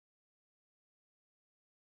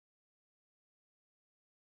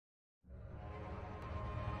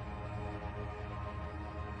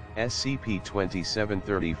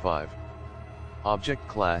SCP-2735. Object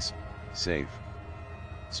Class, Safe.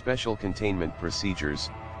 Special Containment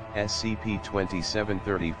Procedures,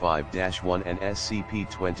 SCP-2735-1 and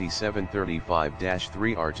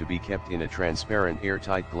SCP-2735-3 are to be kept in a transparent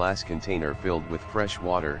airtight glass container filled with fresh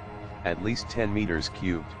water, at least 10 meters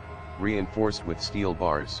cubed, reinforced with steel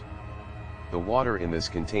bars. The water in this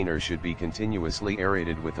container should be continuously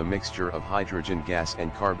aerated with a mixture of hydrogen gas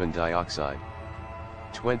and carbon dioxide.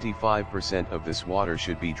 25% of this water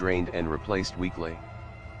should be drained and replaced weekly.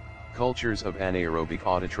 Cultures of anaerobic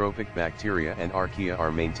autotrophic bacteria and archaea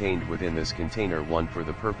are maintained within this container, one for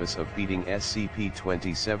the purpose of feeding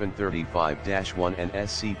SCP-2735-1 and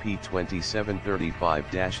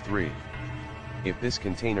SCP-2735-3. If this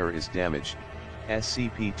container is damaged,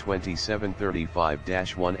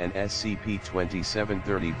 SCP-2735-1 and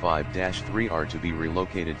SCP-2735-3 are to be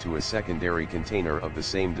relocated to a secondary container of the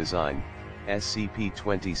same design.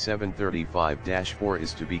 SCP-2735-4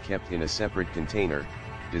 is to be kept in a separate container,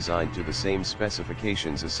 designed to the same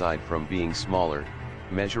specifications aside from being smaller,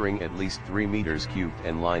 measuring at least 3 meters cubed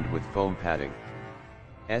and lined with foam padding.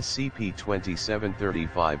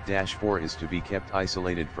 SCP-2735-4 is to be kept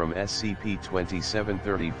isolated from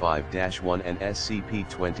SCP-2735-1 and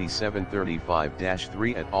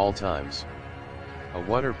SCP-2735-3 at all times. A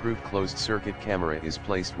waterproof closed-circuit camera is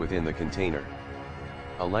placed within the container.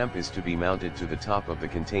 A lamp is to be mounted to the top of the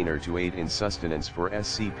container to aid in sustenance for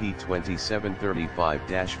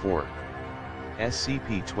SCP-2735-4.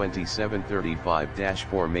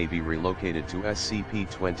 SCP-2735-4 may be relocated to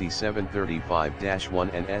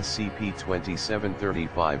SCP-2735-1 and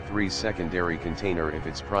SCP-2735-3 secondary container if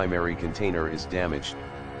its primary container is damaged,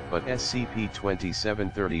 but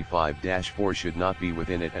SCP-2735-4 should not be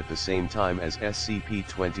within it at the same time as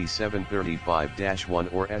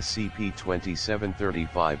SCP-2735-1 or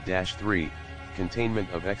SCP-2735-3. Containment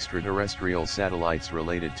of extraterrestrial satellites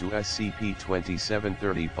related to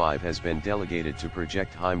SCP-2735 has been delegated to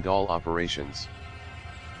Project Heimdall operations.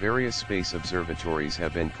 Various space observatories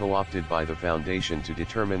have been co-opted by the Foundation to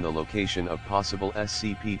determine the location of possible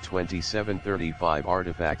SCP-2735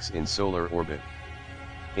 artifacts in solar orbit.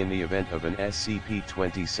 In the event of an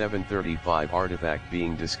SCP-2735 artifact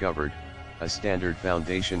being discovered, a standard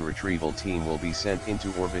Foundation retrieval team will be sent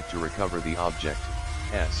into orbit to recover the object.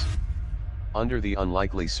 Under the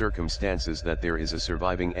unlikely circumstances that there is a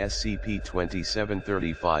surviving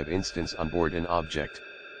SCP-2735 instance on board an object,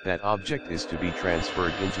 that object is to be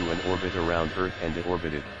transferred into an orbit around Earth and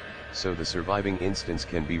deorbited, so the surviving instance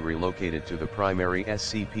can be relocated to the primary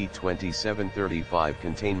SCP-2735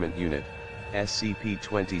 containment unit.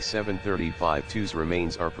 SCP-2735-2's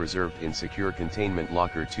remains are preserved in Secure Containment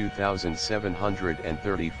Locker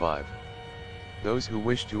 2735. Those who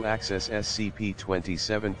wish to access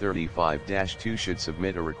SCP-2735-2 should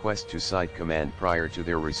submit a request to Site Command prior to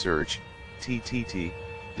their research. TTT.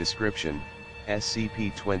 Description: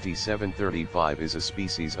 SCP-2735 is a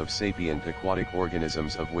species of sapient aquatic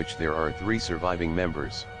organisms of which there are 3 surviving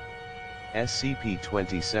members.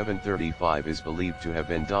 SCP-2735 is believed to have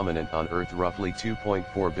been dominant on Earth roughly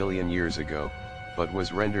 2.4 billion years ago, but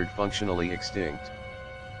was rendered functionally extinct.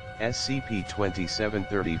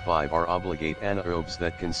 SCP-2735 are obligate anaerobes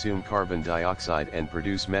that consume carbon dioxide and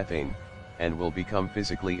produce methane, and will become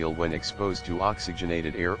physically ill when exposed to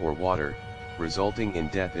oxygenated air or water, resulting in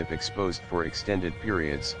death if exposed for extended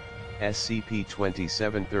periods.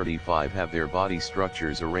 SCP-2735 have their body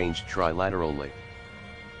structures arranged trilaterally.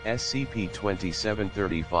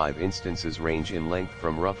 SCP-2735 instances range in length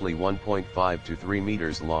from roughly 1.5 to 3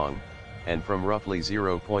 meters long, and from roughly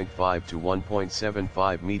 0.5 to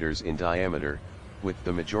 1.75 meters in diameter, with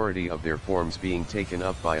the majority of their forms being taken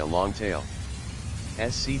up by a long tail.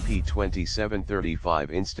 SCP-2735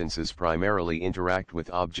 instances primarily interact with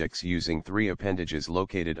objects using 3 appendages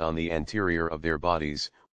located on the anterior of their bodies,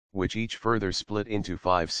 which each further split into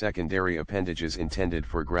 5 secondary appendages intended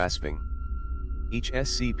for grasping. Each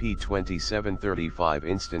SCP-2735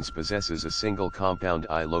 instance possesses a single compound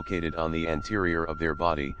eye located on the anterior of their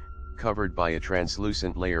body, covered by a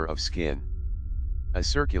translucent layer of skin. A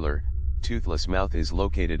circular, toothless mouth is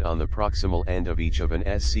located on the proximal end of each of an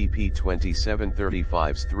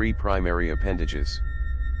SCP-2735's 3 primary appendages.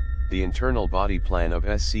 The internal body plan of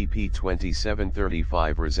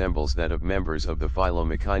SCP-2735 resembles that of members of the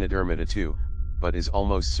phylum Echinodermata II, but is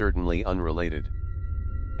almost certainly unrelated.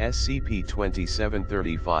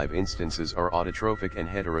 SCP-2735 instances are autotrophic and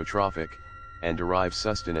heterotrophic, and derive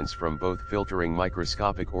sustenance from both filtering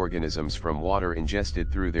microscopic organisms from water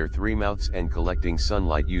ingested through their 3 mouths and collecting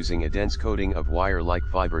sunlight using a dense coating of wire-like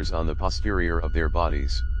fibers on the posterior of their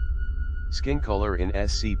bodies. Skin color in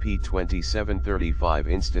SCP-2735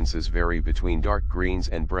 instances vary between dark greens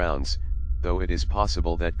and browns, though it is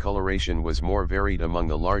possible that coloration was more varied among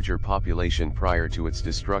the larger population prior to its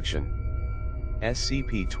destruction.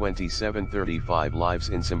 SCP-2735 lives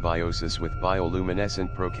in symbiosis with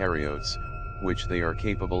bioluminescent prokaryotes, which they are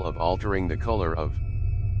capable of altering the color of.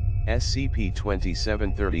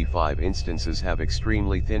 SCP-2735 instances have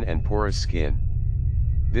extremely thin and porous skin.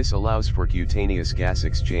 This allows for cutaneous gas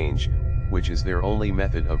exchange, which is their only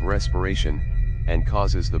method of respiration, and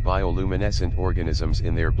causes the bioluminescent organisms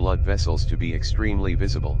in their blood vessels to be extremely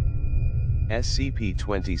visible.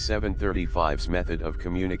 SCP-2735's method of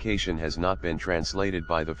communication has not been translated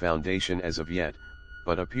by the Foundation as of yet,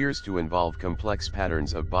 but appears to involve complex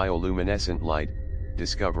patterns of bioluminescent light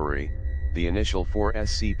discovery. The initial 4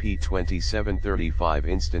 SCP-2735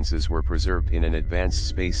 instances were preserved in an advanced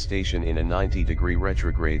space station in a 90-degree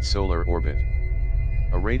retrograde solar orbit.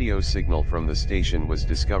 A radio signal from the station was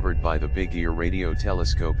discovered by the Big Ear radio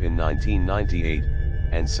telescope in 1998,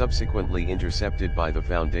 and subsequently intercepted by the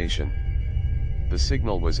Foundation. The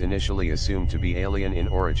signal was initially assumed to be alien in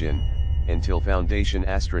origin, until Foundation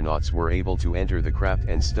astronauts were able to enter the craft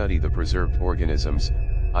and study the preserved organisms,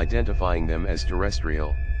 identifying them as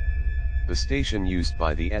terrestrial. The station used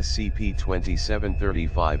by the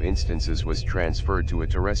SCP-2735 instances was transferred to a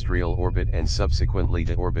terrestrial orbit and subsequently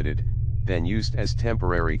deorbited, then used as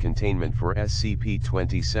temporary containment for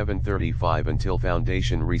SCP-2735 until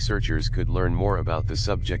Foundation researchers could learn more about the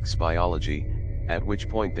subject's biology, at which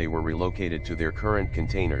point they were relocated to their current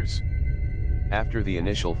containers. After the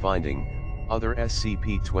initial finding, other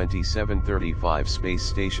SCP-2735 space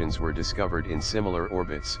stations were discovered in similar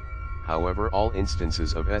orbits. However, all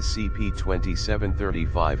instances of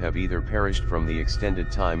SCP-2735 have either perished from the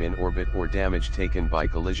extended time in orbit or damage taken by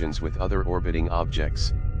collisions with other orbiting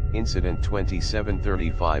objects. Incident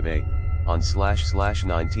 2735-A, on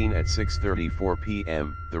 //19 at 6:34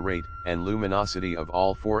 p.m., the rate and luminosity of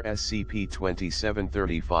all 4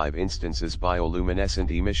 SCP-2735 instances'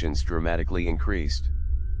 bioluminescent emissions dramatically increased.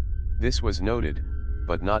 This was noted,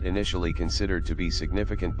 but not initially considered to be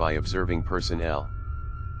significant by observing personnel.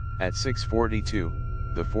 At 6:42,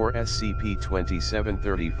 the 4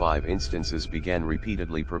 SCP-2735 instances began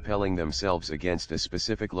repeatedly propelling themselves against a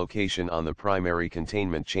specific location on the primary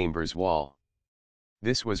containment chamber's wall.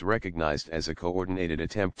 This was recognized as a coordinated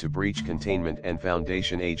attempt to breach containment, and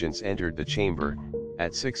Foundation agents entered the chamber.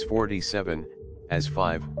 At 6:47, as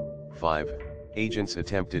 5 agents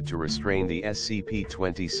attempted to restrain the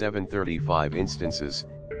SCP-2735 instances,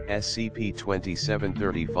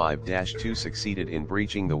 SCP-2735-2 succeeded in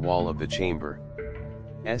breaching the wall of the chamber.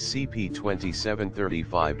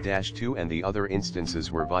 SCP-2735-2 and the other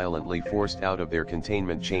instances were violently forced out of their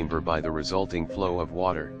containment chamber by the resulting flow of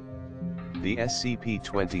water. The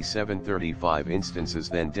SCP-2735 instances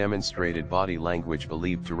then demonstrated body language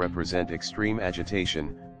believed to represent extreme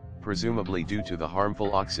agitation, presumably due to the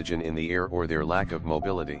harmful oxygen in the air or their lack of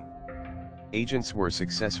mobility. Agents were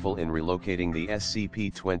successful in relocating the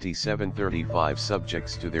SCP-2735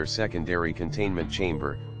 subjects to their secondary containment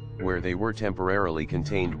chamber, where they were temporarily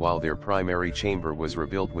contained while their primary chamber was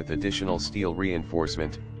rebuilt with additional steel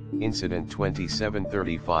reinforcement. Incident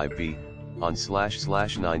 2735-B, on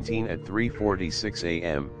 //19 at 3:46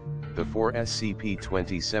 a.m., the 4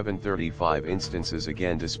 SCP-2735 instances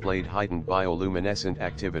again displayed heightened bioluminescent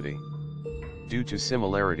activity. Due to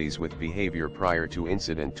similarities with behavior prior to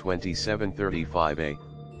Incident 2735-A,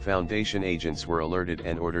 Foundation agents were alerted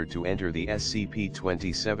and ordered to enter the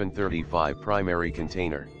SCP-2735 primary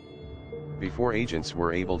container. Before agents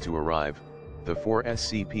were able to arrive, the 4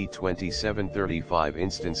 SCP-2735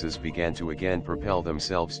 instances began to again propel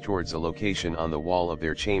themselves towards a location on the wall of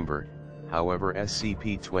their chamber. However,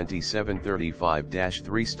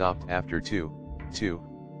 SCP-2735-3 stopped after 2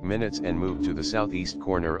 minutes and moved to the southeast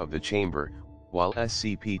corner of the chamber, while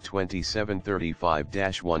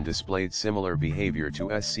SCP-2735-1 displayed similar behavior to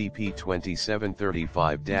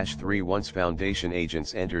SCP-2735-3 once Foundation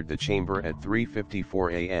agents entered the chamber at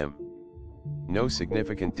 3:54 a.m. No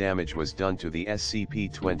significant damage was done to the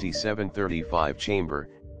SCP-2735 chamber,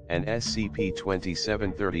 and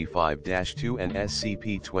SCP-2735-2 and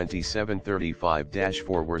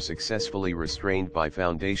SCP-2735-4 were successfully restrained by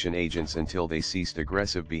Foundation agents until they ceased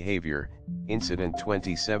aggressive behavior. Incident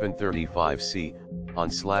 2735-C, on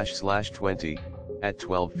 //20, at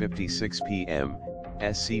 12:56 p.m.,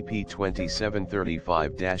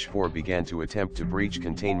 SCP-2735-4 began to attempt to breach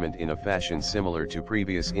containment in a fashion similar to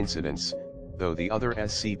previous incidents, though the other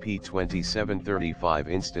SCP-2735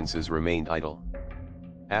 instances remained idle.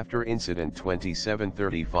 After Incident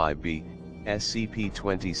 2735-B,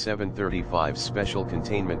 SCP-2735 special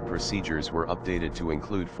containment procedures were updated to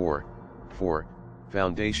include 4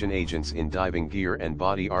 Foundation agents in diving gear and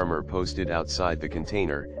body armor posted outside the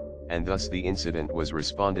container, and thus the incident was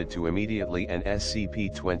responded to immediately and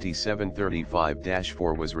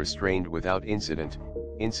SCP-2735-4 was restrained without incident.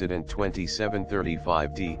 Incident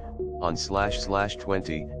 2735-D, on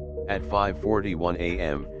 //20, at 5:41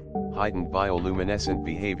 a.m., heightened bioluminescent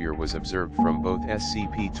behavior was observed from both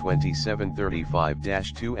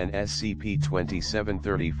SCP-2735-2 and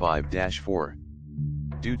SCP-2735-4.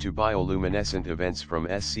 Due to bioluminescent events from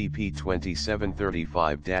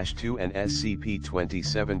SCP-2735-2 and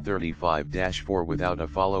SCP-2735-4 without a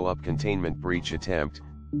follow-up containment breach attempt,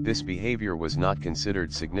 this behavior was not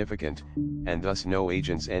considered significant, and thus no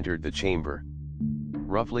agents entered the chamber.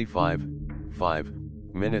 Roughly 5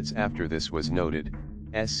 minutes after this was noted,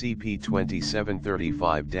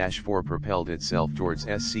 SCP-2735-4 propelled itself towards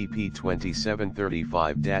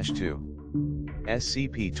SCP-2735-2.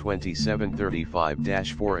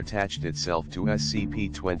 SCP-2735-4 attached itself to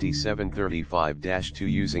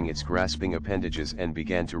SCP-2735-2 using its grasping appendages and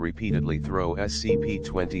began to repeatedly throw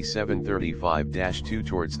SCP-2735-2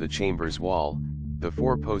 towards the chamber's wall. The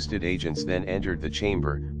 4 posted agents then entered the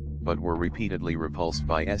chamber, but were repeatedly repulsed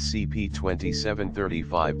by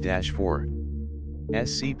SCP-2735-4.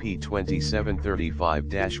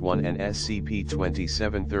 SCP-2735-1 and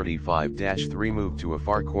SCP-2735-3 moved to a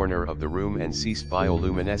far corner of the room and ceased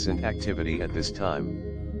bioluminescent activity at this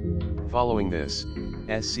time. Following this,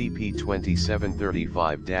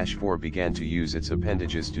 SCP-2735-4 began to use its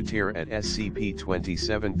appendages to tear at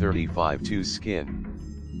SCP-2735-2's skin.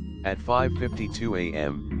 At 5:52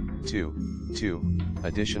 a.m., 2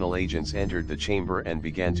 additional agents entered the chamber and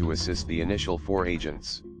began to assist the initial 4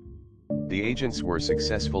 agents. The agents were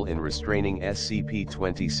successful in restraining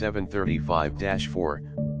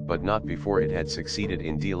SCP-2735-4, but not before it had succeeded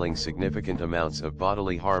in dealing significant amounts of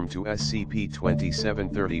bodily harm to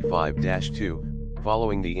SCP-2735-2.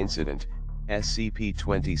 Following the incident,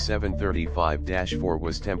 SCP-2735-4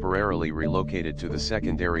 was temporarily relocated to the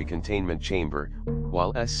secondary containment chamber,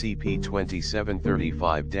 while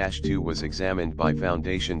SCP-2735-2 was examined by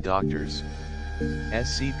Foundation doctors.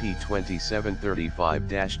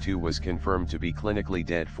 SCP-2735-2 was confirmed to be clinically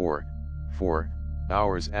dead 4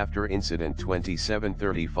 hours after Incident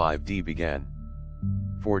 2735-D began.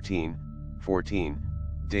 14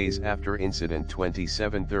 days after Incident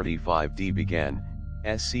 2735-D began,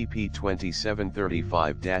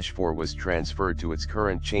 SCP-2735-4 was transferred to its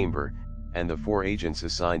current chamber, and the 4 agents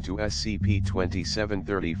assigned to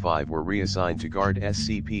SCP-2735 were reassigned to guard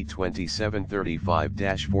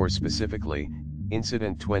SCP-2735-4 specifically.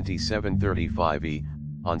 Incident 2735-E,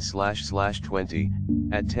 on //20,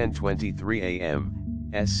 at 10:23 a.m.,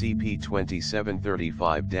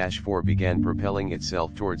 SCP-2735-4 began propelling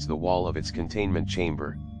itself towards the wall of its containment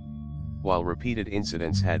chamber. While repeated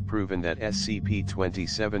incidents had proven that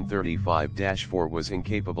SCP-2735-4 was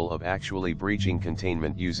incapable of actually breaching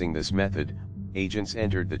containment using this method, agents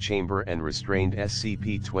entered the chamber and restrained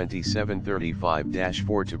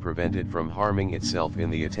SCP-2735-4 to prevent it from harming itself in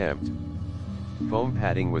the attempt. Foam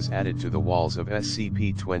padding was added to the walls of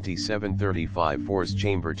SCP-2735-4's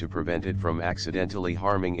chamber to prevent it from accidentally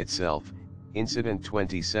harming itself. Incident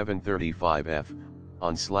 2735-F,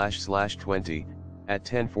 on //20, at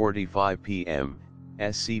 10:45 p.m.,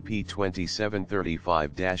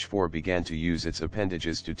 SCP-2735-4 began to use its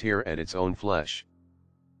appendages to tear at its own flesh.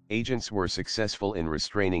 Agents were successful in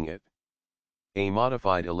restraining it. A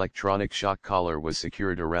modified electronic shock collar was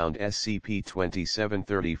secured around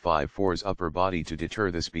SCP-2735-4's upper body to deter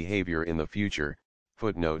this behavior in the future.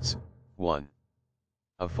 Footnotes 1.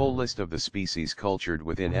 A full list of the species cultured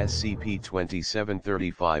within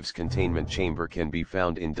SCP-2735's containment chamber can be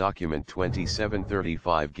found in Document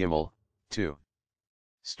 2735-Gimel. 2.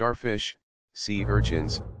 Starfish, sea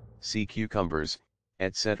urchins, sea cucumbers,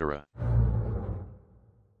 etc.